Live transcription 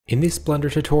In this Blender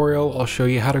tutorial, I'll show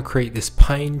you how to create this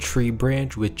pine tree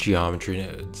branch with geometry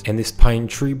nodes. And this pine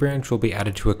tree branch will be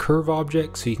added to a curve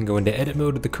object, so you can go into edit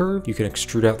mode of the curve, you can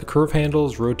extrude out the curve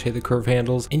handles, rotate the curve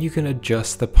handles, and you can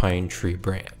adjust the pine tree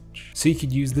branch. So you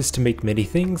could use this to make many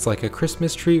things like a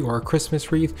Christmas tree or a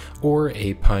Christmas wreath or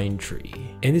a pine tree.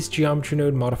 And this geometry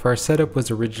node modifier setup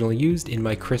was originally used in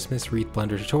my Christmas wreath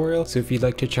Blender tutorial, so if you'd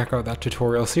like to check out that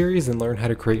tutorial series and learn how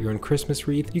to create your own Christmas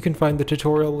wreath, you can find the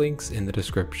tutorial links in the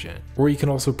description. Or you can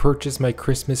also purchase my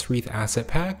Christmas wreath asset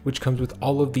pack, which comes with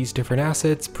all of these different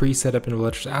assets pre-set up in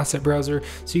Blender's asset browser,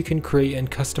 so you can create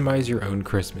and customize your own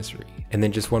Christmas wreath. And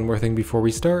then just one more thing before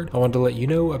we start, I wanted to let you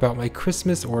know about my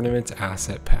Christmas Ornaments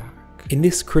asset pack. In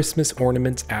this Christmas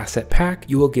Ornaments asset pack,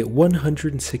 you will get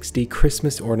 160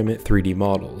 Christmas ornament 3D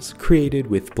models created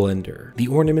with Blender. The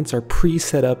ornaments are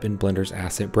pre-set up in Blender's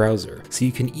asset browser, so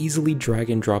you can easily drag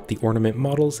and drop the ornament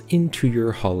models into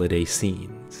your holiday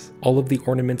scenes. All of the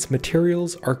ornaments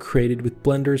materials are created with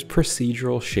Blender's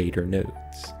procedural shader nodes.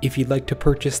 If you'd like to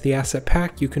purchase the asset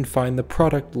pack, you can find the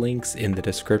product links in the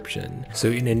description. So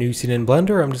in a new scene in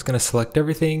Blender, I'm just going to select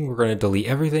everything, we're going to delete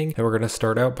everything, and we're going to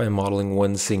start out by modeling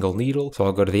one single needle. So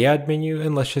I'll go to the add menu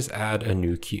and let's just add a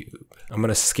new cube. I'm going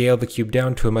to scale the cube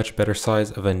down to a much better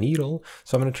size of a needle.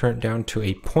 So I'm going to turn it down to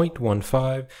a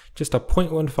 0.15, just a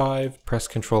 0.15, press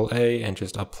Ctrl A and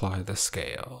just apply the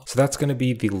scale. So that's going to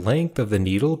be the length of the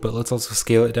needle, but let's also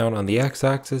scale it down on the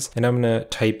x-axis, and I'm going to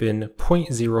type in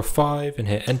 0.05 and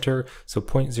hit enter, so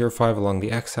 0.05 along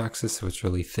the x-axis, so it's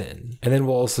really thin. And then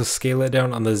we'll also scale it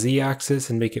down on the z-axis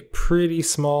and make it pretty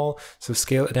small, so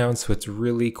scale it down so it's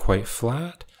really quite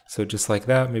flat. So just like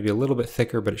that, maybe a little bit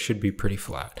thicker, but it should be pretty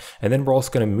flat. And then we're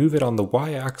also going to move it on the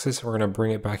y-axis. We're going to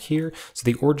bring it back here. So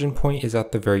the origin point is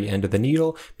at the very end of the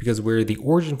needle, because where the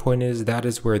origin point is, that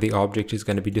is where the object is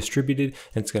going to be distributed,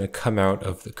 and it's going to come out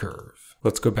of the curve.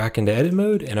 Let's go back into edit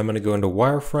mode, and I'm going to go into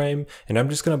wireframe, and I'm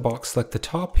just going to box select the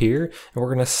top here, and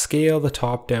we're going to scale the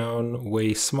top down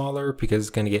way smaller because it's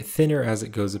going to get thinner as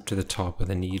it goes up to the top of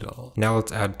the needle. Now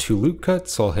let's add two loop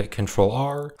cuts, so I'll hit Ctrl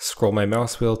R, scroll my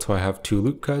mouse wheel till I have two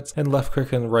loop cuts, and left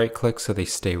click and right click so they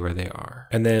stay where they are.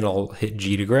 And then I'll hit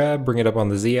G to grab, bring it up on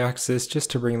the Z axis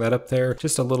just to bring that up there,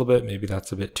 just a little bit, maybe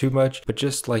that's a bit too much, but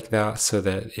just like that so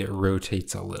that it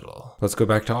rotates a little. Let's go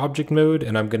back to object mode,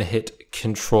 and I'm going to hit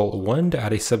Ctrl 1 to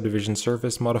add a subdivision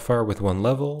surface modifier with one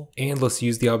level. And let's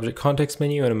use the object context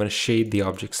menu, and I'm going to shade the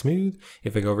object smooth.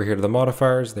 If I go over here to the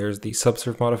modifiers, there's the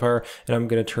subsurf modifier, and I'm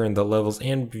going to turn the levels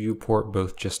and viewport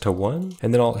both just to 1.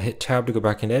 And then I'll hit tab to go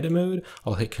back into edit mode.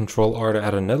 I'll hit Ctrl R to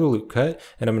add another loop cut,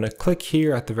 and I'm going to click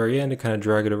here at the very end and kind of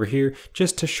drag it over here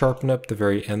just to sharpen up the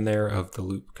very end there of the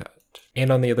loop cut. And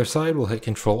on the other side, we'll hit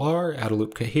Ctrl R, add a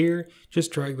loop cut here,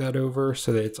 just drag that over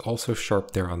so that it's also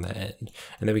sharp there on the end.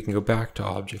 And then we can go back to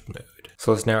object mode.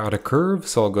 So let's now add a curve.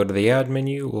 So I'll go to the add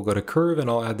menu, we'll go to curve, and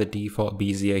I'll add the default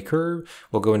BZA curve.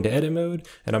 We'll go into edit mode,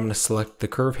 and I'm going to select the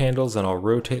curve handles and I'll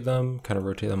rotate them, kind of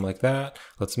rotate them like that.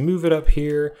 Let's move it up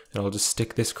here, and I'll just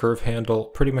stick this curve handle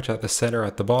pretty much at the center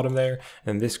at the bottom there,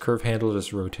 and this curve handle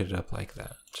just rotate it up like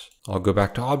that. I'll go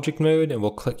back to object mode, and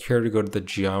we'll click here to go to the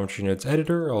geometry nodes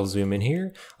editor. I'll zoom in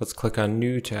here. Let's click on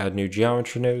new to add new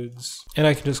geometry nodes, and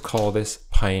I can just call this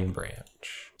pine branch.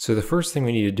 So the first thing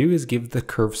we need to do is give the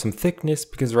curve some thickness,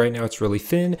 because right now it's really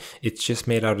thin. It's just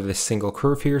made out of this single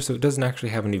curve here, so it doesn't actually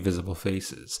have any visible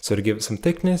faces. So to give it some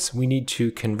thickness, we need to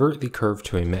convert the curve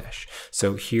to a mesh.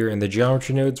 So here in the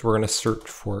geometry nodes, we're going to search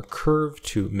for curve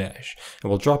to mesh. And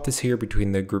we'll drop this here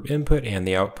between the group input and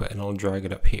the output, and I'll drag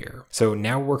it up here. So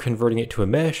now we're converting it to a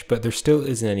mesh, but there still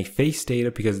isn't any face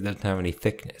data because it doesn't have any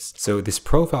thickness. So this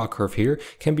profile curve here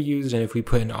can be used, and if we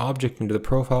put an object into the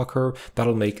profile curve,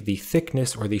 that'll make the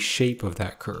thickness or the shape of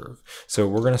that curve. So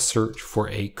we're going to search for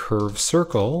a curve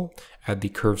circle, add the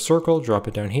curve circle, drop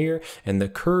it down here, and the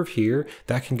curve here,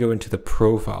 that can go into the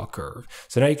profile curve.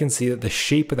 So now you can see that the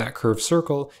shape of that curved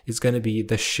circle is going to be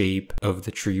the shape of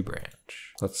the tree branch.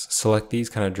 Let's select these,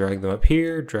 kind of drag them up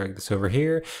here, drag this over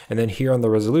here, and then here on the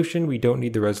resolution, we don't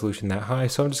need the resolution that high,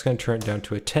 so I'm just going to turn it down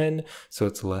to a 10, so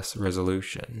it's less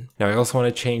resolution. Now I also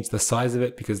want to change the size of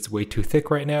it because it's way too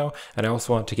thick right now, and I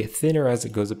also want it to get thinner as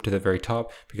it goes up to the very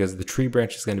top because the tree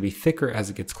branch is going to be thicker as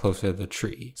it gets closer to the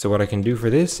tree. So what I can do for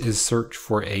this is search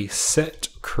for a set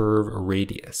curve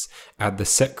radius. Add the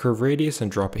set curve radius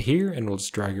and drop it here, and we'll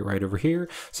just drag it right over here.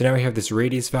 So now we have this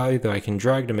radius value that I can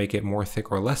drag to make it more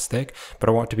thick or less thick, but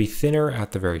I want it to be thinner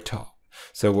at the very top.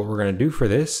 So what we're going to do for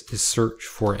this is search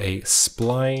for a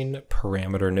spline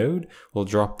parameter node. We'll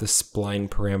drop the spline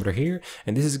parameter here,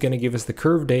 and this is going to give us the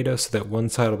curve data so that one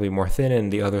side will be more thin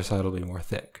and the other side will be more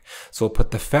thick. So we'll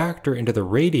put the factor into the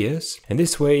radius, and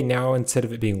this way now instead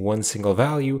of it being one single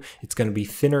value, it's going to be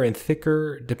thinner and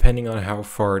thicker depending on how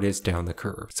far it is down the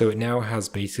curve. So it now has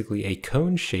basically a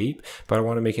cone shape, but I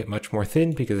want to make it much more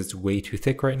thin because it's way too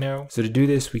thick right now. So to do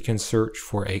this, we can search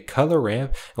for a color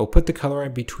ramp. We'll put the color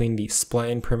ramp between the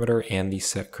spline perimeter and the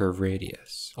set curve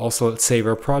radius. Also, let's save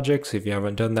our project. So if you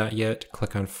haven't done that yet,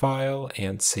 click on File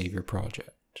and save your project.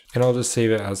 And I'll just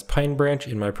save it as Pine Branch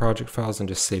in my project files and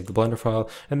just save the Blender file,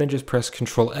 and then just press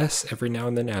Ctrl S every now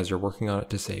and then as you're working on it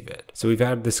to save it. So we've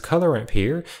added this color ramp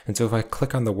here, and so if I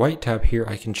click on the white tab here,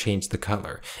 I can change the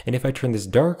color. And if I turn this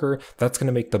darker, that's going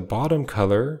to make the bottom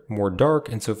color more dark,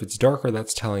 and so if it's darker,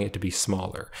 that's telling it to be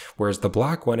smaller. Whereas the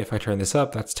black one, if I turn this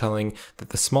up, that's telling that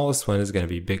the smallest one is going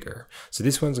to be bigger. So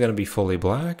this one's going to be fully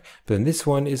black, but then this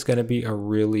one is going to be a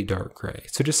really dark gray.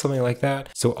 So just something like that.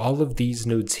 So all of these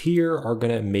nodes here are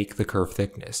going to make the curve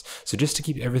thickness. So just to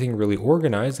keep everything really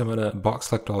organized, I'm going to box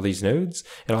select all these nodes,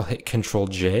 and I'll hit Ctrl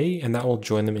J, and that will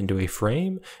join them into a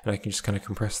frame, and I can just kind of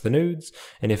compress the nodes.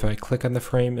 And if I click on the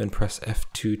frame and press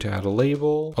F2 to add a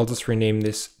label, I'll just rename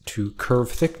this to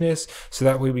curve thickness, so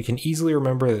that way we can easily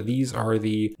remember that these are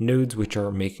the nodes which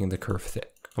are making the curve thick.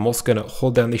 I'm also going to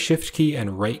hold down the shift key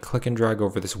and right click and drag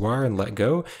over this wire and let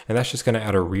go, and that's just going to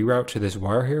add a reroute to this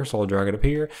wire here, so I'll drag it up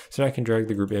here, so now I can drag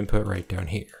the group input right down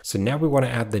here. So now we want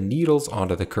to add the needles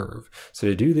onto the curve. So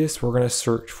to do this, we're going to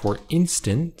search for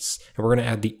instance, and we're going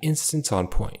to add the instance on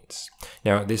points.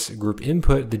 Now this group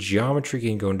input, the geometry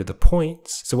can go into the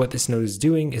points, so what this node is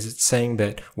doing is it's saying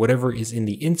that whatever is in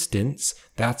the instance,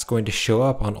 that's going to show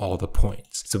up on all the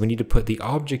points. So we need to put the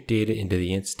object data into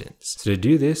the instance. So to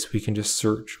do this, we can just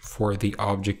search for the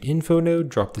object info node,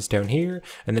 drop this down here,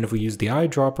 and then if we use the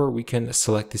eyedropper, we can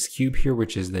select this cube here,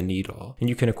 which is the needle. And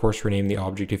you can of course rename the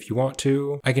object if you want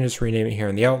to. I can just rename it here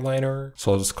in the outliner,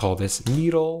 so I'll just call this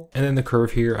needle, and then the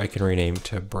curve here I can rename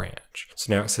to branch.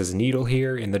 So now it says needle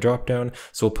here in the dropdown,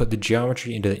 so we'll put the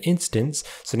geometry into the instance,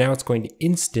 so now it's going to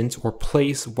instance or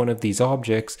place one of these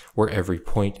objects where every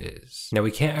point is. Now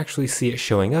we can't actually see it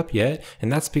showing up yet,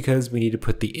 and that's because we need to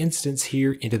put the instance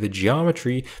here into the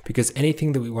geometry, because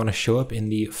anything that we want to show up in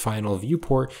the final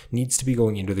viewport needs to be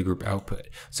going into the group output.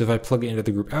 So if I plug it into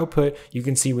the group output, you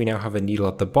can see we now have a needle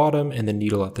at the bottom and the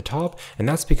needle at the top, and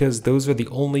that's because those are the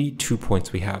only 2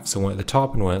 points we have, so one at the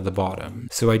top and one at the bottom.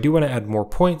 So I do want to add more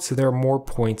points, so there are more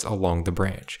points along the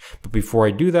branch. But before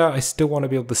I do that, I still want to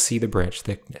be able to see the branch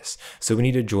thickness. So we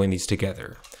need to join these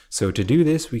together. So to do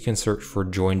this, we can search for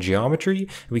join geometry.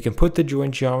 We can put the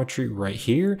join geometry right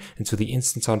here. And so the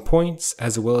instance on points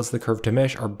as well as the curve to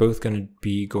mesh are both going to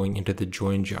be going into the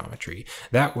join geometry.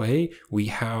 That way we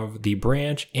have the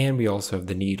branch and we also have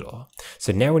the needle.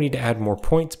 So now we need to add more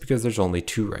points because there's only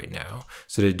 2 right now.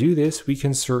 So to do this, we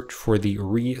can search for the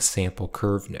resample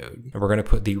curve node. And we're going to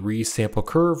put the resample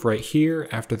curve right here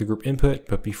after the group input,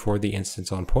 but before the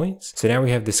instance on points. So now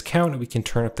we have this count and we can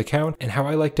turn up the count. And how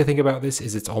I like to think about this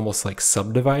is it's almost like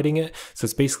subdividing it. So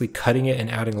it's basically cutting it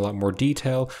and adding a lot more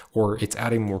detail, or it's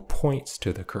adding more points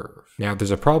to the curve. Now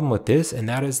there's a problem with this, and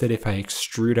that is that if I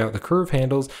extrude out the curve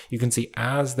handles, you can see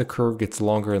as the curve gets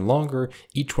longer and longer,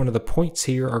 each one of the points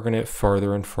here are going to get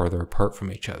farther and farther apart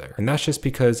from each other. And that's just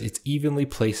because it's evenly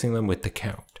placing them with the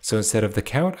count. So instead of the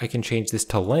count, I can change this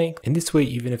to length, and this way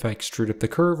even if I extrude up the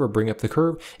curve or bring up the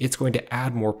curve, it's going to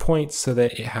add more points so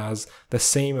that it has the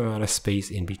same amount of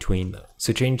space in between them.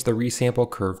 So change the resample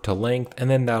curve to length, and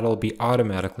then that'll be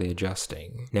automatically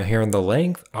adjusting. Now here on the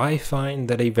length, I find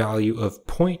that a value of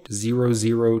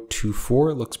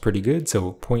 0.0024 looks pretty good,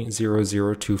 so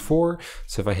 0.0024.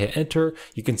 So if I hit enter,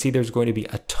 you can see there's going to be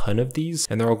a ton of these,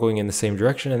 and they're all going in the same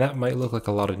direction, and that might look like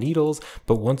a lot of needles,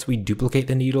 but once we duplicate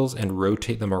the needles and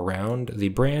rotate them around the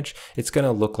branch, it's going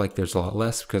to look like there's a lot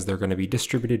less because they're going to be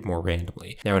distributed more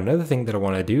randomly. Now another thing that I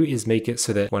want to do is make it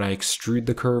so that when I extrude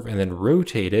the curve and then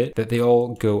rotate it, that they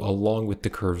all go along with the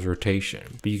curve's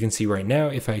rotation. But you can see right now,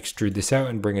 if I extrude this out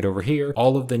and bring it over here,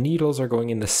 all of the needles are going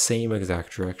in the same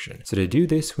exact direction. So to do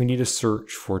this, we need to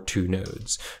search for 2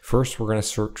 nodes. First, we're going to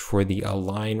search for the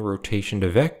align rotation to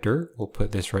vector. We'll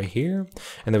put this right here.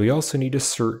 And then we also also need to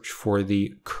search for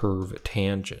the curve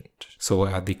tangent. So we'll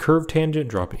add the curve tangent,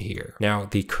 drop it here. Now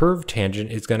the curve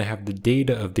tangent is going to have the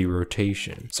data of the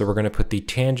rotation. So we're going to put the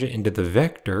tangent into the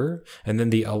vector, and then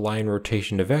the align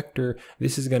rotation to vector.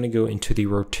 This is going to go into the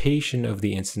rotation of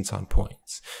the instance on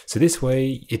points. So this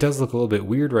way, it does look a little bit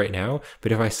weird right now,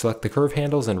 but if I select the curve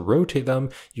handles and rotate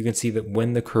them, you can see that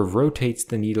when the curve rotates,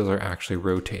 the needles are actually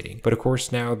rotating. But of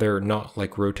course now they're not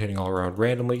like rotating all around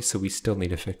randomly, so we still need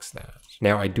to fix that.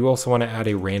 Now I do also want to add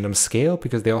a random scale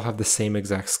because they all have the same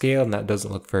exact scale and that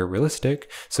doesn't look very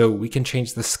realistic. So we can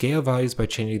change the scale values by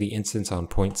changing the instance on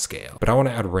point scale. But I want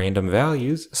to add random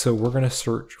values, so we're going to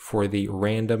search for the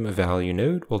random value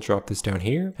node. We'll drop this down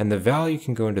here and the value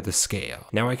can go into the scale.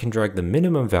 Now I can drag the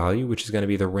minimum value, which is going to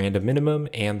be the random minimum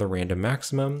and the random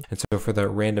maximum. And so for the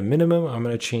random minimum, I'm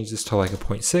going to change this to like a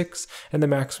 0.6 and the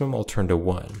maximum I'll turn to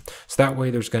 1. So that way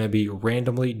there's going to be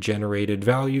randomly generated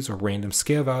values or random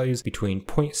scale values between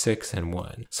 0.6 and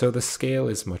 1. So the scale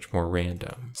is much more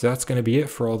random. So that's going to be it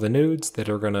for all the nodes that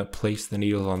are going to place the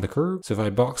needles on the curve. So if I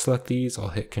box select these, I'll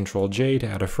hit Ctrl J to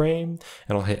add a frame,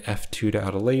 and I'll hit F2 to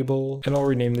add a label, and I'll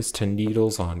rename this to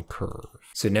needles on curve.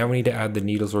 So now we need to add the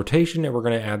needles rotation, and we're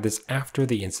going to add this after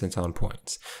the instance on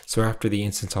points. So after the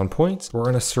instance on points, we're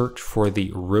going to search for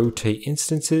the rotate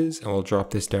instances, and we'll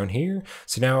drop this down here.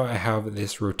 So now I have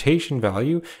this rotation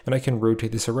value, and I can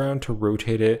rotate this around to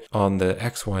rotate it on the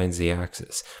X, Y, and Z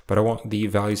axis. But I want the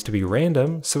values to be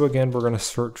random, so again, we're going to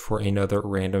search for another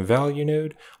random value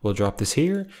node. We'll drop this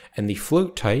here, and the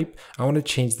float type, I want to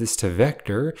change this to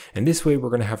vector, and this way we're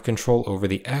going to have control over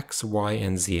the X, Y,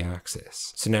 and Z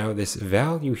axis. So now this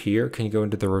value here can go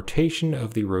into the rotation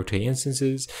of the rotate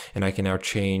instances, and I can now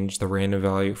change the random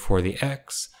value for the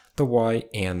X, the Y,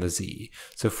 and the Z.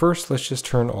 So first, let's just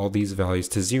turn all these values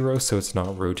to 0 so it's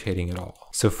not rotating at all.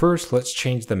 So first, let's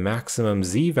change the maximum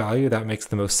Z value. That makes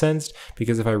the most sense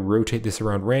because if I rotate this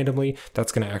around randomly,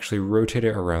 that's going to actually rotate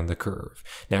it around the curve.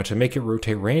 Now to make it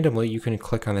rotate randomly, you can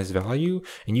click on this value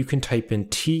and you can type in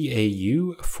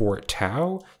TAU for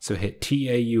tau. So hit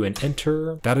TAU and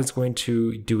enter. That is going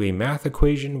to do a math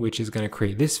equation, which is going to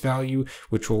create this value,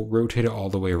 which will rotate it all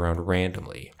the way around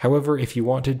randomly. However, if you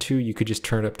wanted to, you could just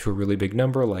turn it up to a really big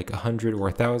number like 100 or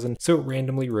 1000. So it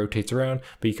randomly rotates around,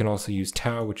 but you can also use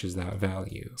tau, which is that value.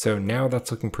 So now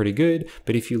that's looking pretty good,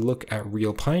 but if you look at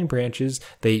real pine branches,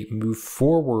 they move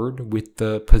forward with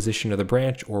the position of the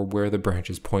branch or where the branch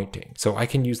is pointing. So I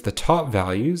can use the top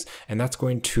values, and that's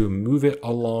going to move it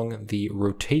along the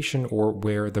rotation or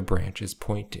where the branch is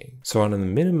pointing. So on the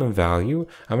minimum value,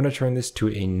 I'm going to turn this to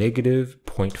a negative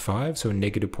 0.5, so a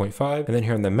negative 0.5, and then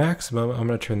here on the maximum, I'm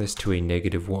going to turn this to a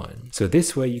negative 1. So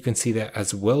this way you can see that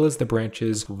as well as the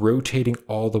branches rotating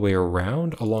all the way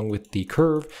around along with the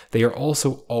curve, they are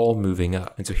also all moving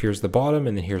up. And so here's the bottom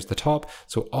and then here's the top.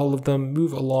 So all of them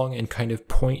move along and kind of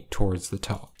point towards the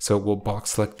top. So we'll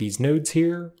box select these nodes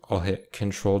here. I'll hit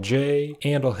Ctrl J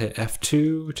and I'll hit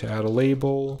F2 to add a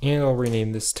label, and I'll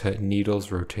rename this to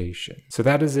needles rotation. So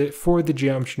that is it for the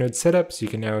geometry node setup. So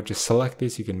you can now just select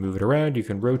this, you can move it around, you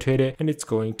can rotate it, and it's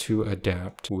going to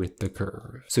adapt with the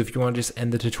curve. So if you want to just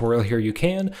end the tutorial here, you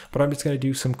can, but I'm just going to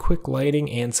do some quick lighting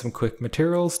and some quick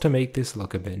materials to make this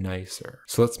look a bit nicer.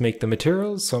 So let's make the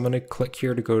materials. So I'm going to click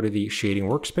here to go to the shading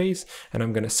workspace, and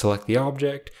I'm going to select the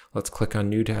object. Let's click on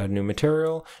new to add a new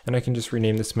material, and I can just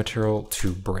rename this material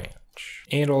to branch.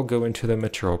 And I'll go into the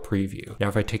material preview. Now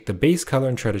if I take the base color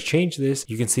and try to change this,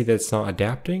 you can see that it's not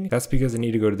adapting. That's because I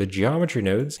need to go to the geometry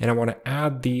nodes and I want to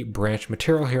add the branch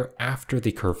material here after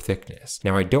the curve thickness.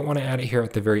 Now I don't want to add it here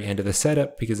at the very end of the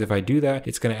setup because if I do that,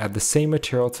 it's going to add the same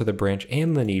material to the branch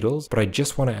and the needles, but I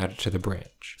just want to add it to the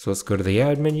branch. So let's go to the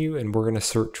add menu and we're going to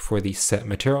search for the set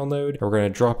material node. We're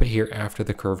going to drop it here after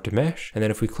the curved mesh. And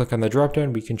then if we click on the drop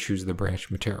down, we can choose the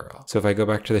branch material. So if I go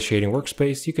back to the shading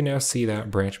workspace, you can now see that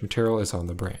branch material is on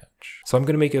the branch. So I'm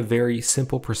going to make a very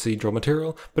simple procedural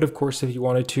material, but of course if you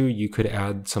wanted to, you could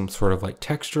add some sort of like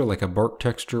texture, like a bark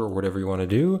texture or whatever you want to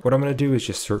do. What I'm going to do is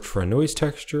just search for a noise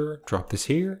texture, drop this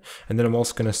here, and then I'm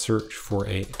also going to search for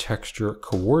a texture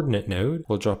coordinate node.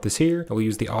 We'll drop this here, and we'll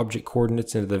use the object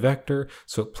coordinates into the vector,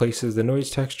 so it places the noise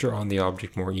texture on the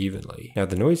object more evenly. Now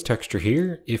the noise texture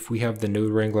here, if we have the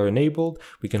node wrangler enabled,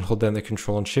 we can hold down the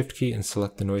Control and Shift key and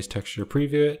select the noise texture to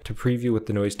preview it, to preview what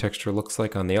the noise texture looks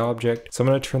like on the object. So I'm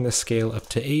going to turn this the scale up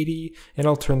to 80, and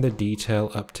I'll turn the detail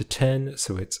up to 10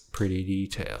 so it's pretty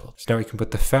detailed. So now we can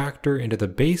put the factor into the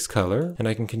base color, and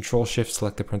I can Control Shift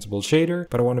select the principled shader,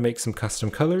 but I want to make some custom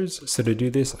colors. So to do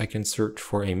this, I can search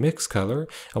for a mix color,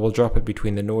 and we'll drop it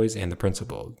between the noise and the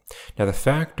principled. Now the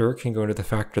factor can go into the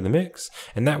factor of the mix,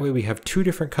 and that way we have two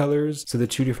different colors. So the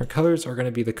two different colors are going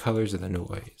to be the colors of the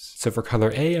noise. So for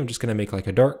color A, I'm just going to make like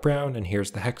a dark brown, and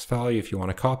here's the hex value if you want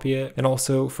to copy it. And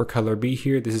also for color B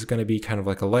here, this is going to be kind of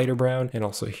like a lighter brown, and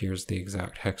also here's the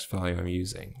exact hex value I'm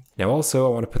using. Now also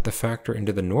I want to put the factor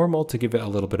into the normal to give it a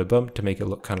little bit of bump to make it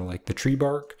look kind of like the tree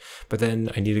bark, but then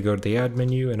I need to go to the add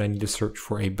menu and I need to search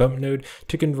for a bump node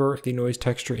to convert the noise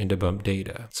texture into bump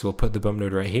data. So we'll put the bump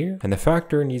node right here, and the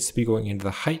factor needs to be going into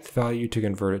the height value to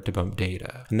convert it to bump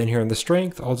data. And then here on the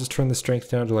strength, I'll just turn the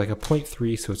strength down to like a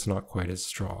 0.3 so it's not quite as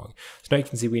strong. So now you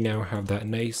can see we now have that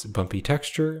nice bumpy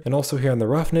texture. And also here on the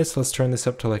roughness, let's turn this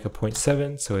up to like a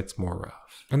 0.7 so it's more rough.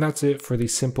 And that's it for the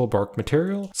simple bark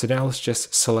material. So now let's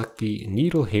just select the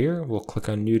needle here. We'll click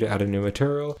on new to add a new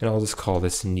material, and I'll just call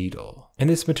this needle. And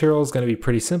this material is going to be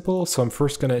pretty simple. So I'm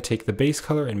first going to take the base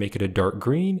color and make it a dark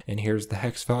green. And here's the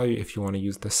hex value if you want to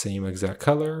use the same exact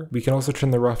color. We can also turn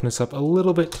the roughness up a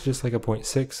little bit to just like a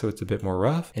 0.6 so it's a bit more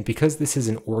rough. And because this is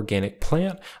an organic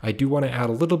plant, I do want to add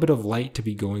a little bit of light to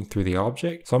be going through the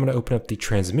object. So I'm going to open up the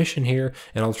transmission here,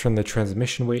 and I'll turn the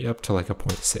transmission weight up to like a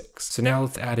 0.6. So now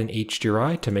let's add an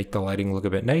HDRI to make the lighting look a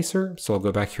bit nicer. So I'll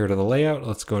go back here to the layout.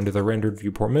 Let's go into the rendered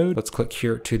viewport mode. Let's click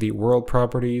here to the world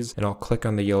properties, and I'll click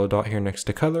on the yellow dot here next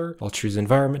to color. I'll choose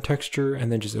environment texture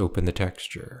and then just open the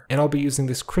texture. And I'll be using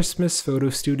this Christmas Photo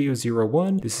Studio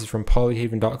 01. This is from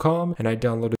polyhaven.com, and I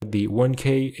downloaded the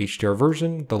 1K HDR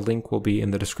version. The link will be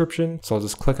in the description. So I'll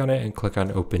just click on it and click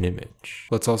on open image.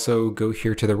 Let's also go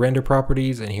here to the render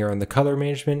properties, and here on the color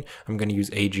management, I'm going to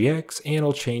use AGX, and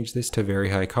I'll change this to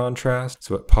very high contrast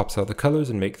so it pops out the colors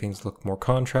and make things look more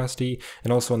contrasty.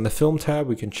 And also on the film tab,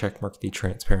 we can check mark the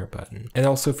transparent button. And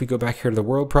also if we go back here to the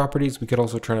world properties, we could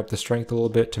also turn up the strength a little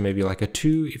bit to maybe like a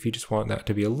 2 if you just want that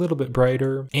to be a little bit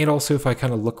brighter. And also if I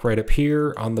kind of look right up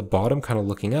here on the bottom, kind of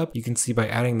looking up, you can see by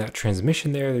adding that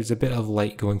transmission there's a bit of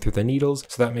light going through the needles,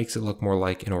 so that makes it look more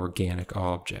like an organic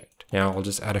object. Now I'll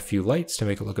just add a few lights to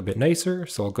make it look a bit nicer.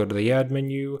 So I'll go to the add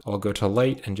menu, I'll go to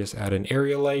light and just add an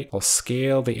area light. I'll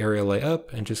scale the area light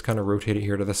up and just kind of rotate it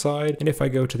here to the side. And if I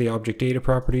go to the object data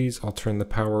properties, I'll turn the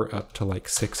power up to like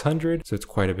 600, so it's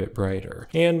quite a bit brighter.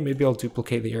 And maybe I'll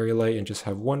duplicate the area light and just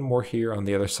have one more here on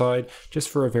the other side, just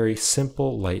for a very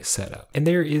simple light setup. And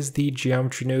there is the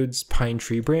Geometry Nodes pine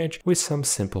tree branch with some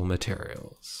simple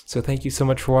materials. So thank you so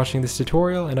much for watching this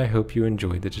tutorial, and I hope you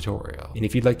enjoyed the tutorial. And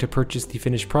if you'd like to purchase the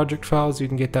finished project files, you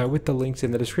can get that with the links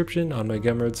in the description on my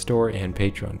Gumroad store and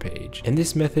Patreon page. And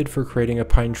this method for creating a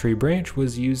pine tree branch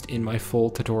was used in my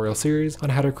full tutorial series on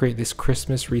how to create this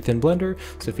Christmas wreath in Blender.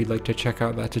 So if you'd like to check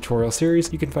out that tutorial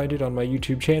series, you can find it on my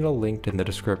YouTube channel linked in the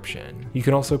description. You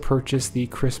can also purchase the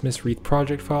Christmas wreath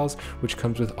project files, which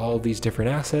comes with all of these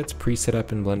different assets pre-set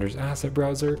up in Blender's asset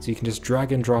browser. So you can just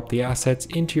drag and drop the assets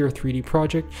into your 3D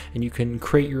project, and you can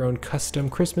create your own custom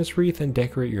Christmas wreath and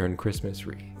decorate your own Christmas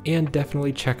wreath. And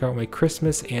definitely check out my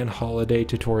Christmas and holiday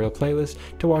tutorial playlist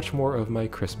to watch more of my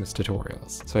Christmas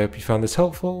tutorials. So I hope you found this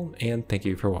helpful, and thank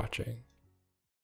you for watching.